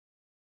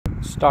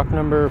stock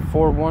number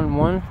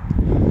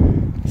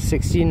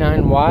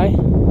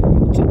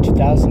 41169Y. It's a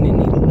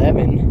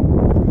 2011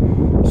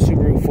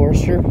 Subaru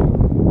Forester.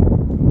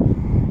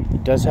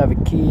 It does have a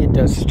key, it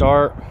does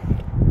start.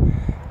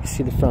 You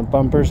see the front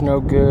bumper's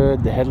no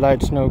good, the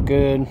headlight's no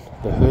good,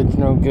 the hood's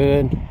no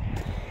good,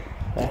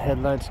 that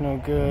headlight's no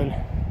good,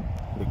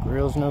 the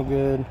grill's no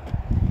good,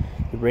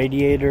 the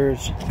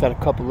radiator's got a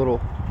couple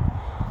little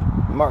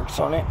marks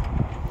on it.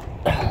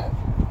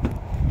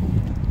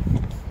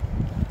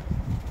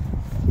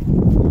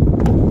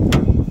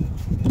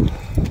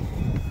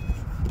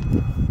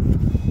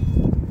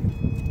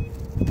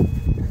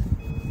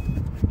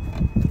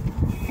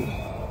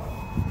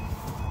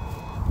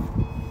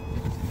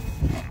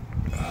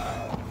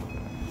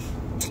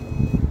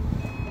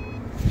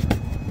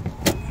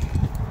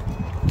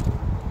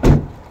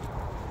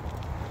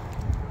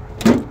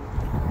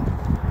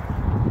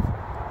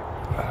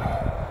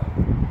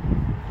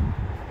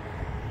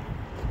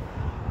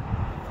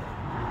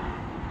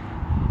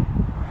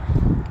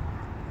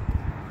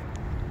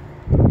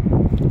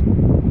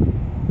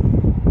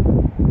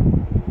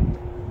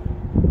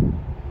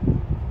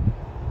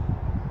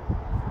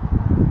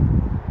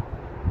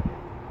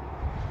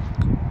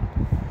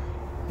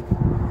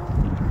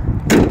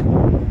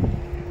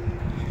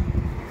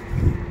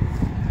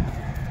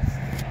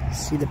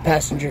 See the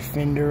passenger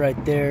fender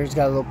right there. It's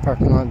got a little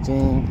parking lot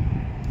ding.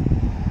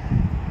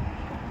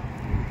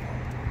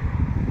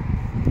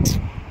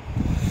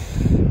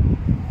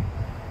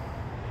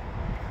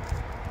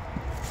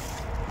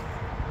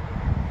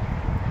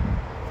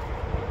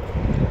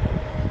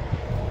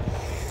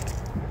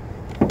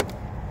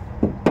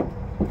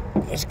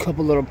 There's a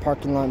couple little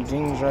parking lot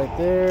dings right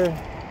there.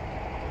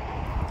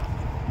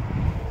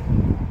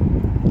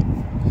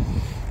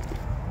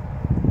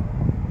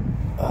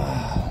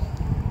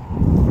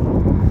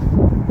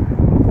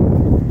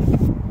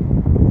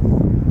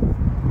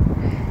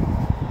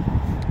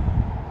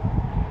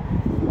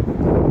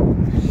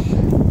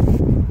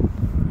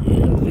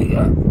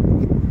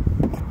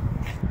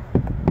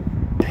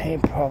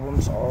 Paint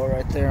problems all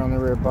right there on the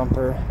rear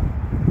bumper.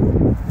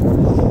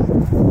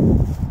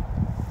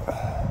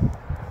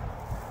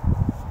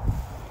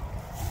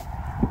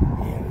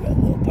 Yeah, we got a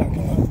little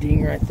parking lot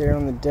ding right there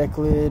on the deck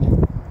lid.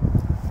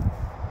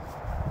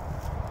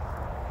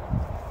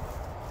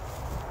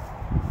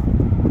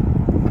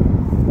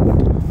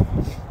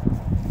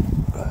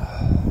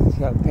 It's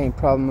got a paint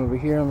problem over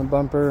here on the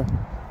bumper.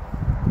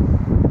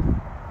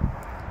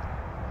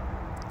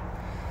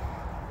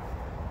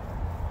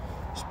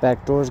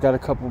 Back door's got a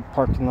couple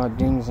parking lot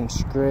dings and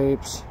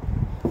scrapes.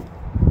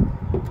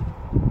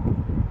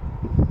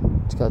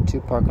 It's got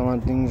two parking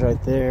lot dings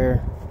right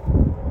there.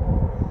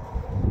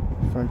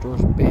 Front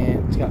door's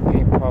bent. It's got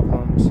paint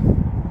problems.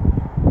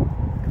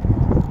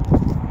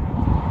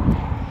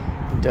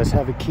 It does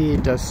have a key.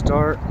 It does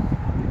start.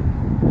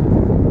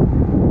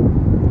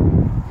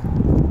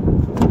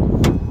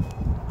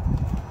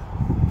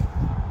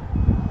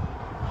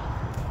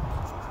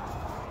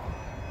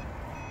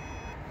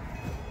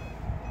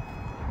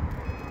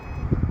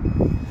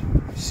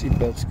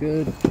 Seatbelt's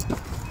good.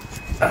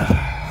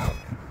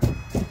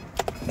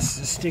 This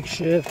is a stick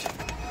shift,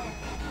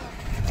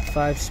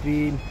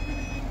 5-speed.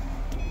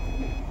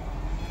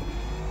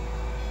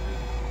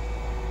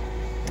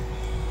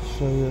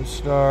 Show you it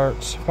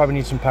starts. Probably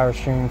need some power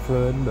steering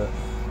fluid, but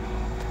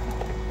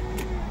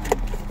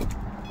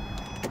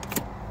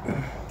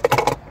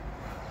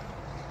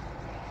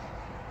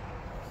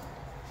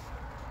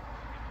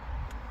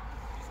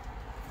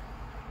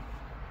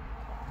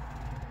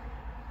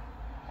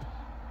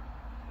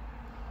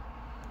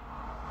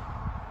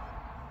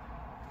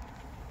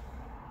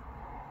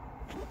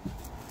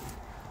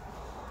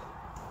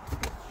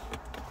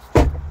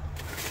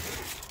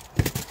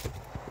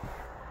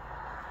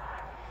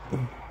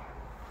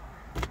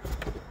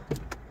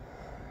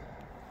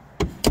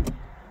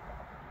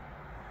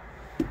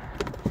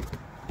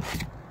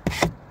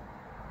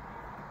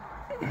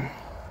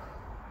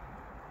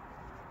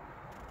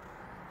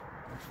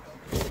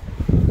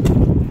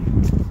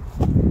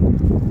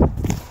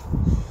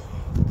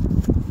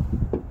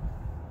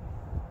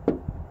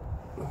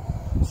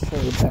show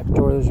the back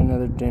door. There's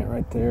another dent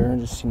right there. I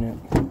just seen it.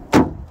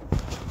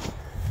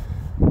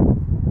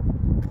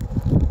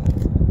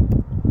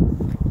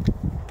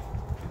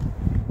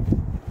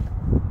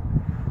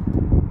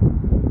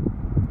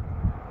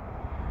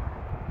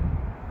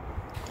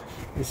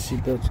 This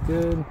seatbelt's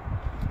good.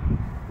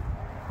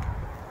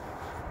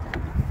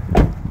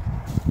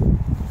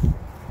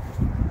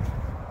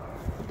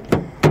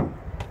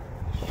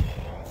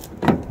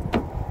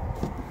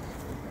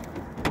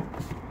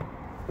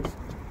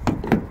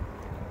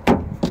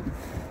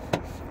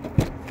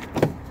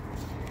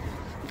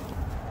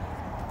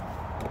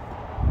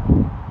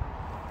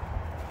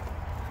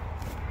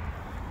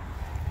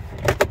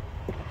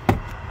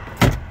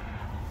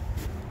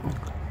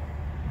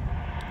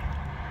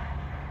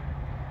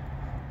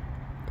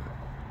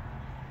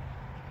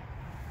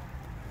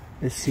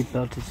 This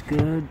seatbelt is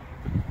good.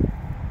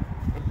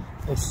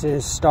 This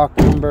is stock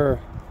number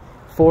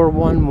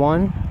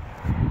 41169Y.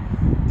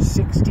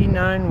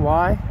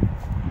 69Y.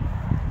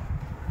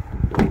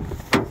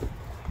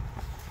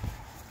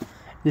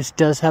 This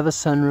does have a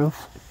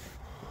sunroof.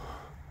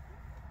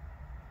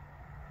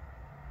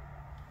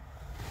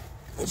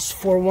 It's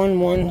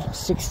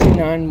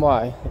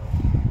 41169Y.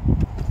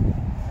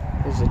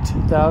 This is a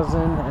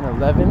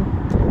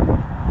 2011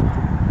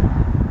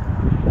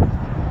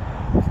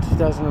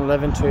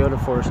 Toyota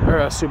Forester, or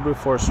a Subaru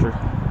Forester.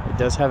 It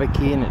does have a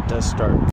key and it does start.